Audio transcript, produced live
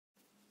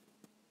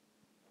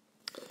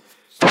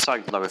So,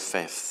 lower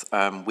fifth,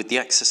 with the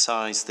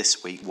exercise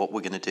this week, what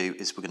we're going to do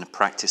is we're going to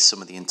practice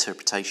some of the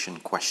interpretation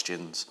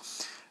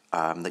questions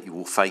that you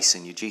will face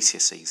in your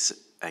GCSE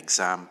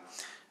exam,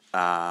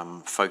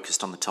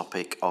 focused on the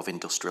topic of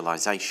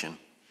industrialisation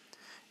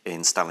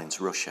in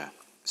Stalin's Russia.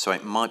 So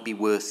it might be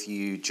worth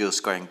you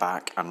just going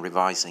back and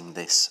revising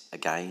this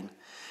again.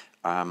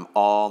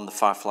 On the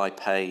Firefly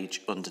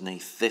page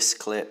underneath this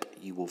clip,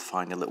 you will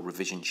find a little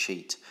revision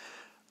sheet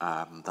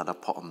that I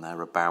put on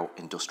there about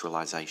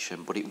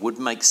industrialisation, but it would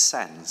make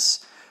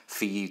sense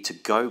for you to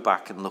go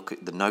back and look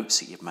at the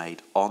notes that you've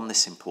made on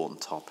this important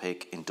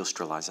topic,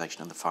 industrialisation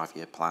and the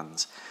 5-year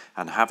plans,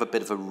 and have a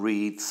bit of a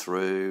read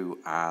through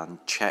and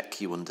check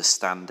you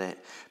understand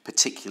it,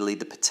 particularly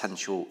the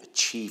potential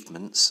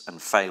achievements and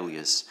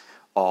failures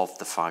of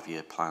the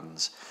 5-year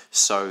plans,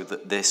 so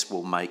that this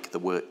will make the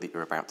work that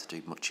you're about to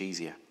do much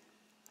easier.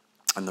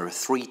 And there are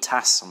 3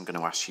 tasks I'm going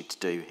to ask you to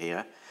do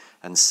here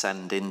and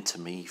send in to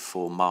me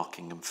for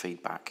marking and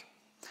feedback.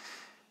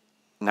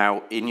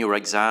 Now, in your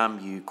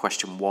exam,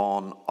 question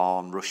 1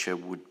 on Russia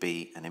would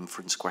be an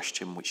inference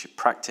question, which you've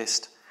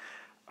practiced.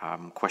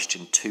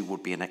 Question 2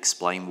 would be an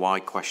explain why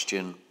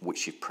question,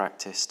 which you've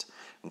practiced.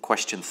 And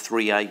question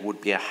 3A would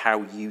be a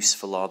how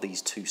useful are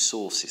these 2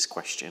 sources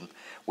question,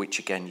 which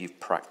again you've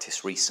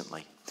practiced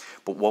recently.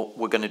 But what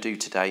we're going to do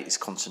today is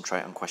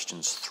concentrate on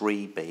questions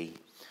 3B,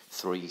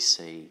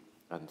 3C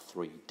and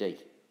 3D.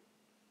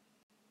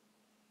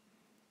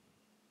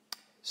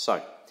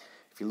 So,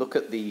 if you look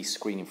at the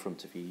screen in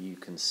front of you, you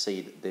can see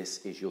that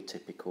this is your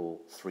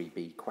typical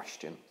 3B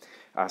question,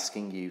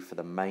 asking you for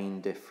the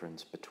main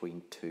difference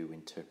between 2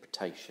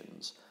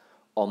 interpretations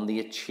on the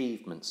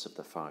achievements of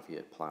the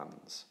 5-year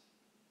plans.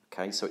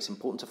 Okay, so it's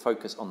important to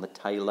focus on the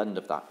tail end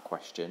of that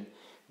question.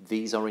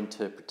 These are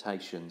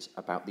interpretations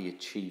about the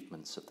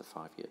achievements of the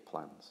 5-year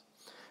plans.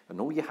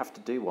 And all you have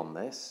to do on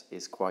this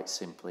is quite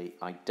simply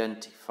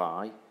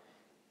identify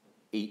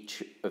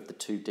each of the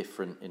 2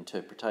 different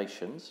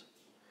interpretations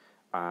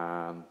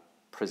and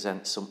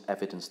present some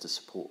evidence to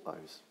support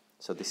those.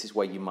 So this is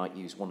where you might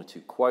use 1 or 2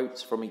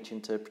 quotes from each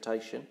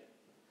interpretation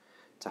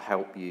to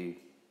help you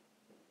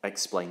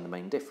explain the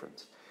main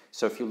difference.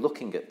 So if you're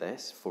looking at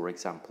this, for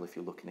example, if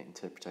you're looking at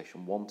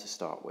interpretation 1 to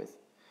start with,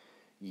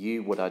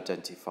 you would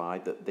identify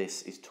that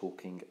this is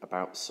talking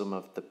about some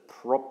of the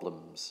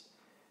problems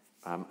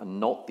and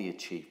not the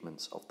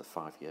achievements of the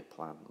 5-year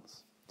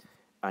plans.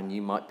 And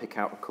you might pick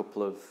out a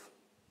couple of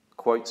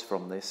quotes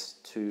from this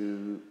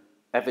to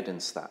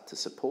evidence that, to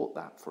support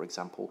that. For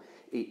example,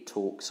 it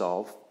talks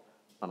of,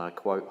 and I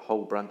quote,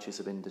 whole branches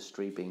of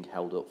industry being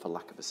held up for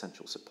lack of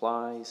essential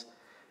supplies,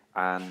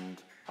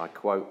 and I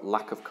quote,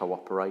 lack of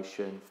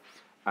cooperation,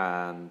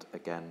 and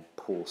again,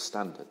 poor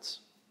standards.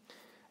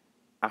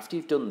 After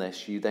you've done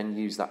this, you then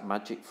use that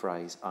magic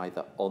phrase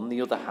either on the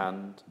other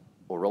hand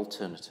or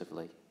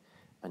alternatively,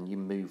 and you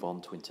move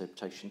on to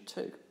interpretation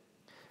 2.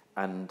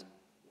 And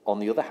on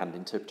the other hand,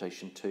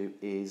 interpretation 2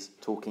 is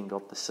talking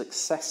of the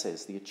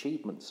successes, the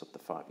achievements of the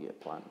 5-year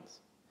plans.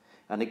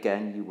 And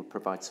again, you would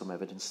provide some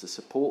evidence to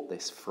support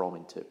this from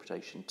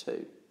interpretation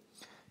 2.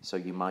 So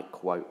you might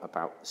quote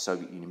about the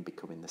Soviet Union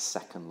becoming the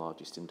 2nd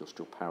largest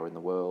industrial power in the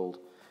world,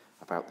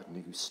 about the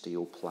new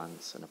steel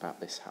plants, and about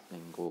this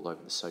happening all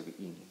over the Soviet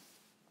Union.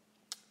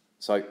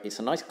 So it's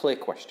a nice clear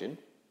question.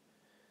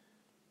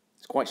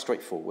 It's quite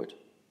straightforward.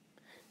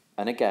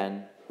 And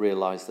again,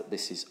 realise that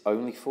this is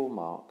only 4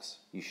 marks.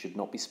 You should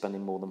not be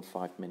spending more than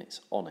 5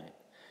 minutes on it.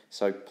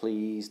 So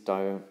please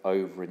don't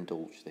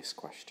overindulge this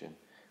question.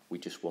 We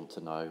just want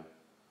to know,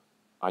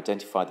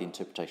 identify the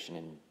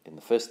interpretation in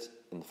the first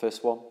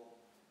one,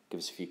 give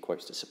us a few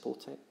quotes to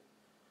support it.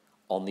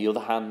 On the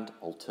other hand,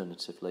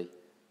 alternatively,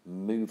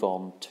 move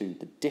on to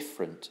the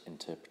different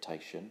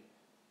interpretation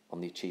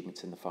on the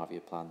achievements in the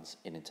 5-year plans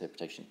in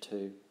interpretation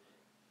 2.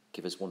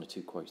 Give us 1 or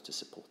 2 quotes to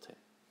support it.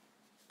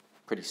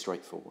 Pretty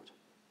straightforward.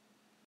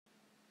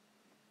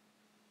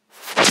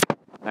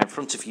 Now in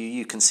front of you,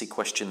 you can see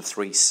question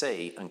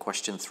 3C, and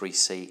question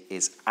 3C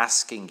is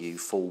asking you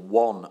for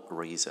 1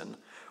 reason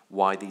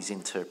why these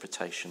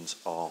interpretations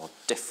are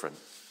different.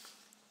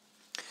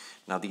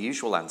 Now the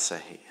usual answer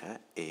here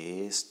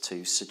is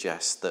to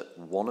suggest that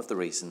one of the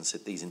reasons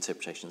that these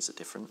interpretations are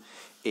different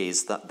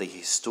is that the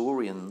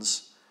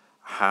historians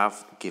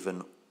have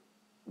given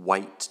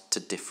weight to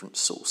different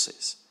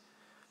sources.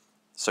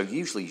 So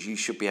usually you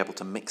should be able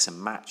to mix and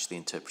match the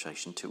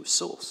interpretation to a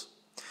source.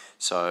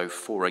 So,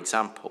 for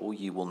example,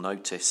 you will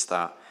notice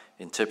that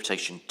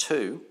interpretation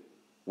 2,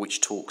 which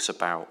talks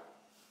about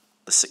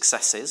the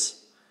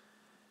successes,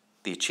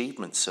 the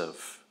achievements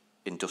of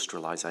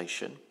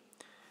industrialisation,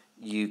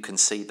 you can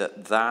see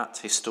that that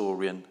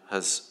historian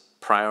has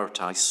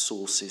prioritised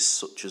sources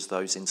such as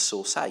those in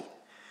source A,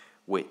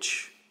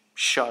 which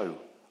show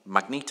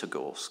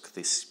Magnitogorsk,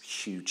 this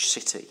huge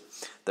city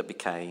that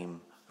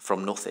became,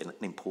 from nothing, an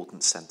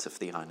important centre for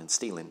the iron and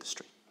steel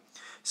industry.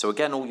 So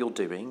again, all you're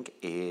doing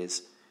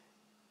is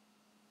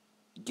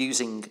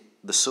using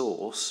the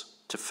source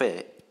to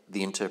fit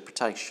the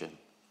interpretation,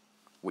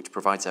 which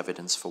provides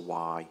evidence for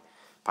why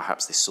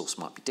perhaps this source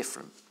might be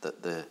different,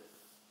 that the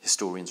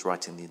Historians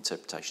writing the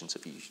interpretations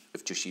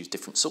have just used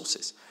different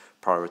sources,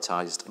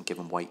 prioritised and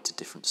given weight to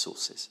different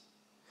sources.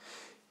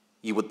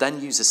 You would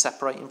then use a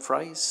separating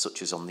phrase,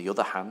 such as on the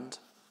other hand,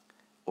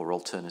 or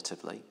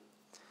alternatively.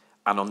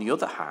 And on the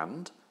other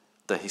hand,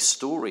 the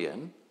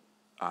historian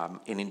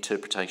in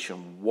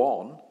interpretation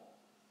 1,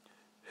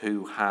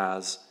 who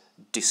has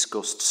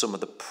discussed some of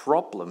the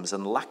problems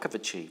and lack of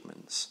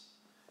achievements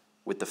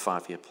with the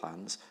 5-year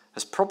plans,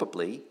 has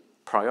probably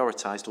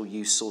prioritised or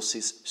used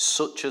sources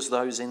such as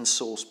those in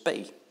source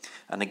B.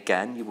 And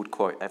again, you would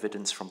quote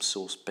evidence from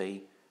source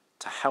B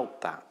to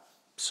help that.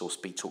 Source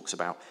B talks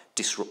about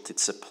disrupted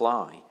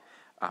supply,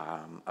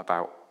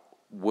 about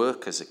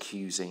workers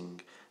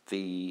accusing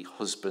the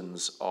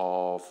husbands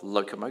of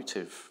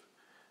locomotive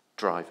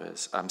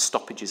drivers,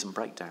 stoppages and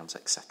breakdowns,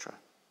 etc.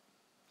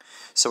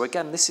 So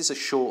again, this is a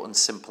short and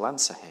simple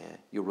answer here.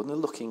 You're only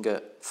looking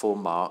at 4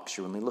 marks,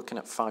 you're only looking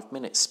at 5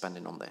 minutes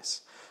spending on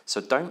this. So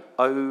don't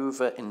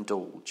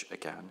overindulge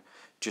again,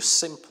 just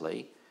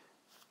simply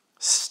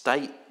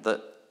state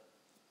that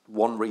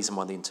one reason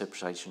why the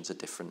interpretations are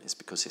different is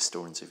because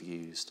historians have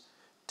used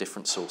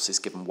different sources,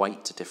 given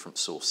weight to different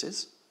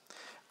sources,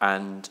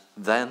 and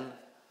then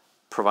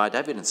provide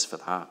evidence for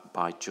that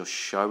by just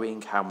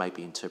showing how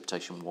maybe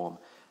interpretation 1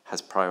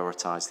 has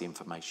prioritised the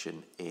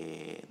information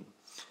in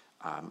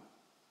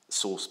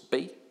source B,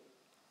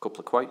 a couple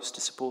of quotes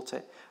to support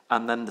it,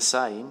 and then the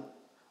same,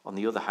 on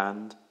the other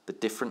hand, the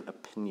different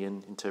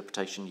opinion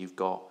interpretation you've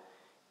got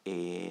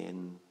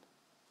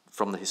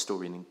from the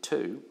historian in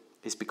 2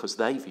 is because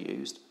they've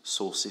used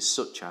sources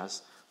such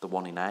as the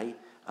one in A,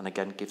 and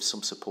again give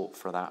some support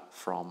for that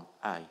from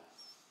A.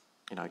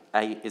 You know,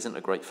 A isn't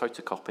a great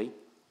photocopy,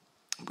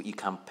 but you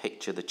can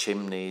picture the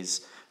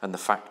chimneys and the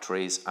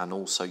factories, and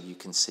also you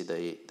can see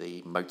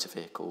the motor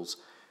vehicles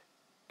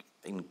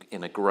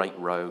in a great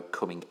row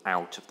coming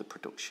out of the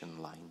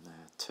production lane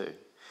there too.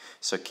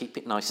 So keep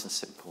it nice and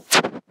simple.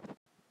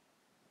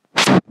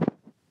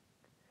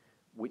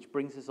 Which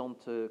brings us on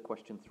to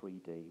question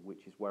 3D,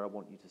 which is where I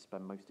want you to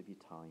spend most of your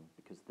time,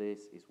 because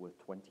this is worth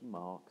 20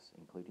 marks,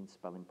 including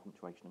spelling,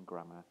 punctuation and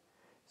grammar.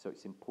 So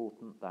it's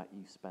important that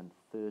you spend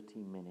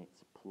 30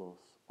 minutes plus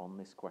on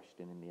this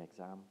question in the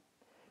exam,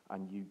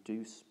 and you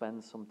do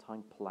spend some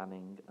time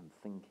planning and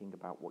thinking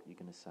about what you're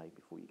going to say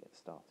before you get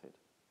started.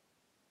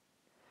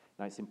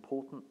 Now, it's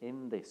important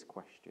in this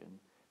question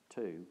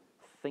to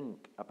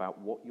think about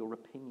what your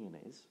opinion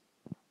is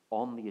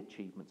on the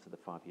achievements of the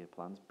 5-year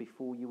plans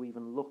before you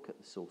even look at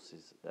the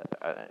sources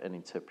and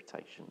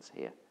interpretations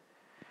here.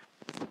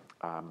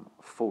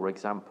 For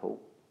example,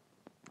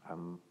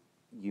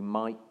 you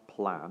might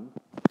plan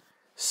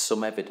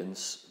some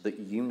evidence that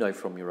you know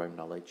from your own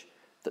knowledge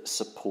that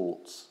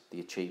supports the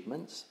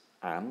achievements,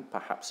 and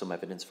perhaps some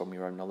evidence from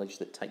your own knowledge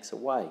that takes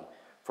away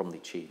from the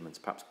achievements,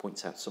 perhaps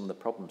points out some of the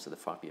problems of the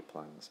 5-year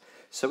plans.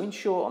 So in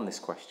short, on this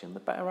question, the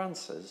better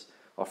answers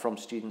are from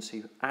students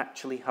who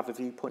actually have a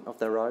viewpoint of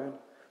their own,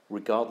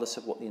 regardless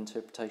of what the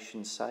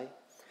interpretations say,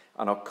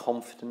 and are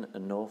confident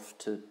enough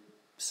to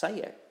say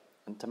it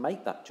and to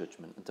make that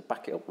judgment and to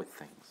back it up with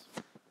things.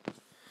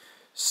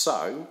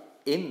 So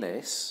in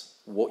this,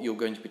 what you're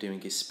going to be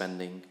doing is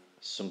spending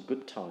some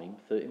good time,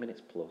 30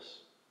 minutes plus,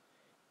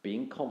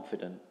 being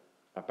confident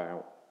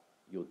about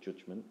your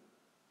judgment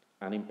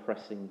and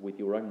impressing with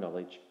your own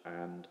knowledge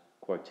and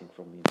quoting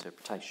from the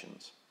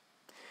interpretations.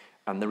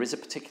 And there is a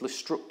particular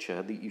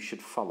structure that you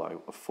should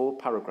follow, a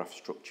 4-paragraph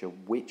structure,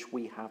 which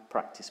we have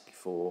practiced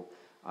before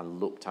and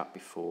looked at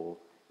before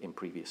in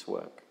previous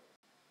work.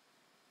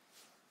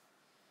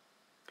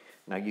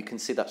 Now you can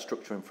see that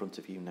structure in front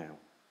of you now.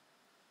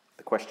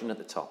 The question at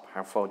the top,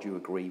 how far do you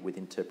agree with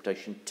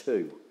interpretation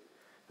 2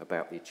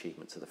 about the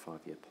achievements of the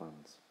 5-year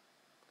plans?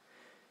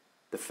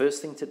 The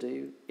first thing to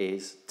do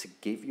is to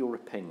give your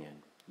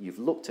opinion. You've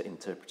looked at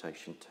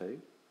interpretation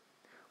 2.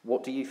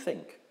 What do you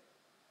think?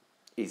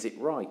 Is it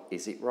right?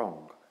 Is it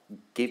wrong?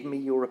 Give me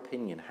your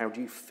opinion. How do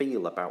you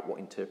feel about what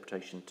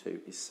interpretation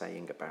 2 is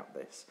saying about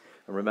this?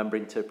 And remember,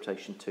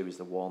 interpretation 2 is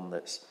the one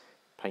that's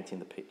painting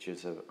the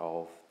pictures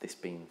of this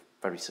being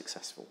very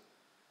successful.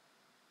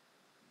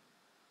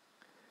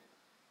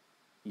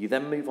 You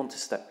then move on to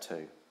step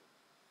 2.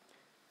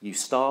 You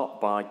start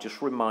by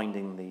just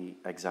reminding the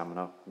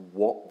examiner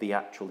what the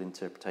actual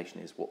interpretation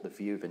is, what the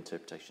view of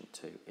interpretation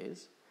 2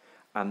 is,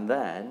 and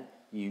then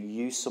you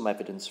use some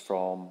evidence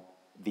from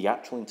the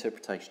actual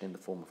interpretation in the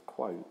form of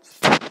quotes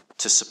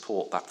to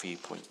support that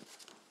viewpoint.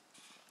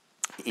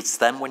 It's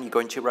then when you go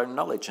into your own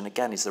knowledge, and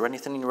again, is there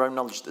anything in your own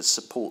knowledge that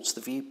supports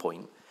the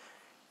viewpoint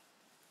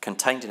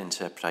contained in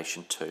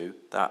interpretation 2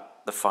 that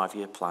the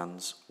 5-year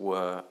plans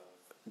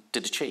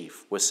did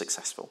achieve, were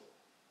successful?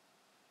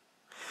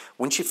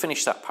 Once you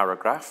finish that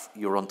paragraph,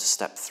 you're on to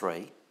step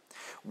 3,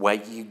 where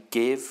you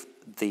give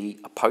the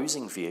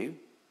opposing view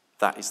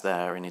that is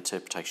there in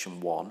interpretation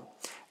 1,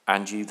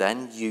 and you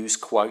then use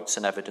quotes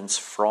and evidence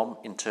from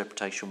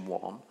interpretation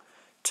 1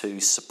 to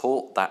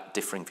support that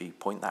differing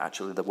viewpoint, that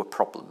actually there were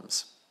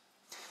problems.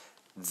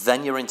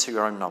 Then you're into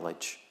your own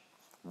knowledge.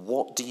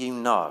 What do you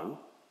know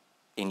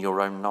in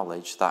your own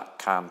knowledge that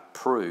can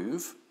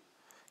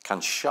can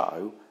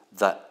show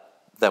that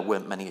there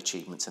weren't many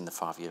achievements in the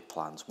 5-year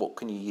plans. What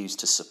can you use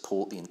to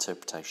support the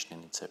interpretation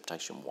in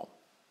interpretation 1?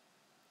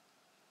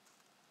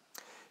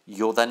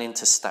 You're then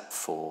into step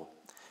 4.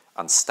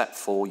 And step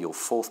 4, your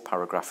 4th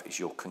paragraph, is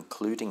your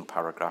concluding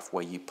paragraph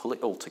where you pull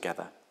it all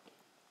together.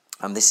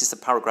 And this is the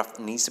paragraph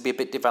that needs to be a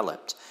bit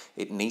developed.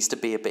 It needs to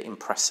be a bit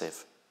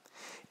impressive.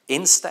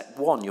 In step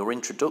 1, your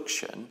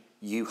introduction,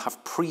 you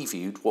have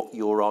previewed what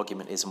your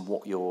argument is and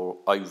what your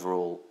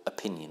overall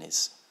opinion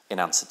is in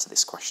answer to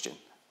this question.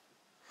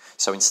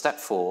 So in step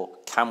 4,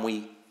 can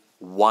we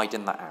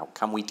widen that out?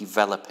 Can we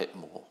develop it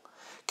more?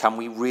 Can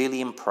we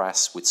really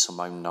impress with some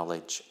own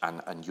knowledge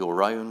and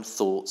your own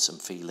thoughts and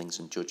feelings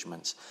and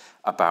judgments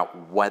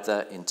about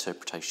whether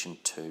interpretation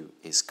 2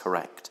 is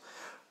correct?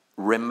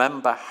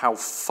 Remember how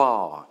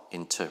far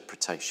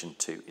interpretation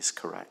 2 is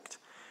correct.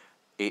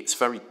 It's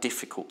very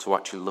difficult to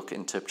actually look at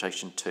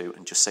interpretation 2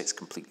 and just say it's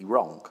completely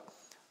wrong.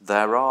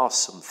 There are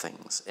some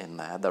things in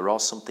there. There are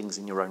some things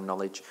in your own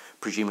knowledge,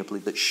 presumably,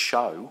 that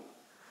show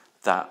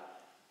that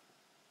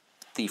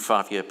the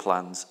 5-year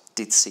plans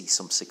did see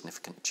some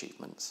significant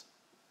achievements.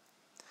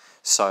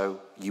 So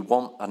you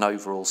want an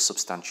overall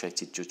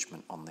substantiated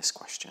judgment on this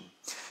question.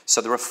 So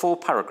there are 4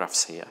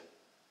 paragraphs here,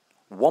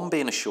 1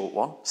 being a short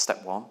one,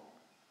 step 1,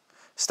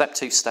 step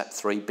 2, step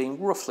 3 being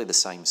roughly the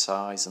same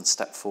size, and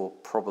step 4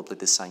 probably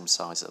the same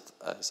size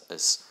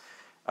as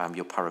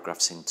your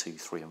paragraphs in 2,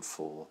 3 and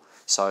 4.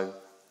 So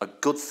a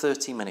good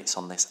 30 minutes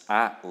on this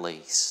at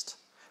least.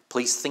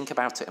 Please think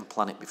about it and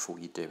plan it before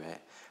you do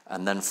it,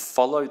 and then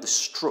follow the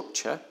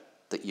structure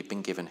that you've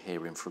been given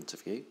here in front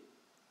of you,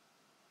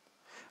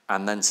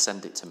 and then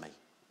send it to me.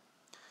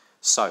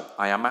 So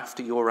I am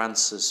after your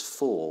answers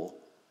for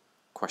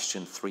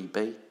question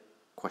 3B,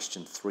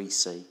 question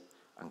 3C,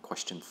 and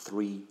question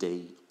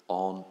 3D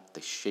on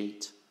this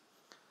sheet.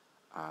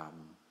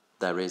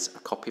 There is a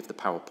copy of the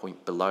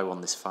PowerPoint below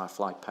on this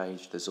Firefly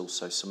page. There's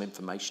also some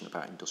information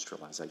about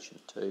industrialisation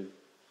too.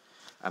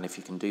 And if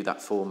you can do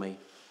that for me,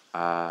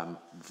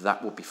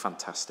 that would be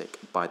fantastic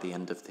by the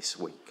end of this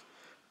week.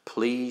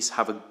 Please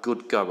have a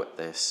good go at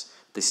this.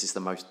 This is the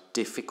most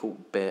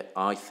difficult bit,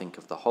 I think,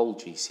 of the whole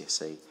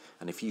GCSE.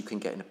 And if you can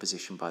get in a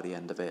position by the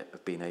end of it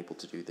of being able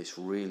to do this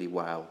really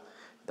well,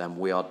 then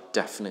we are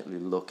definitely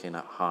looking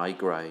at high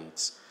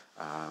grades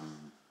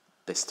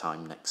this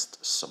time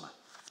next summer.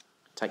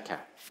 Take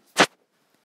care.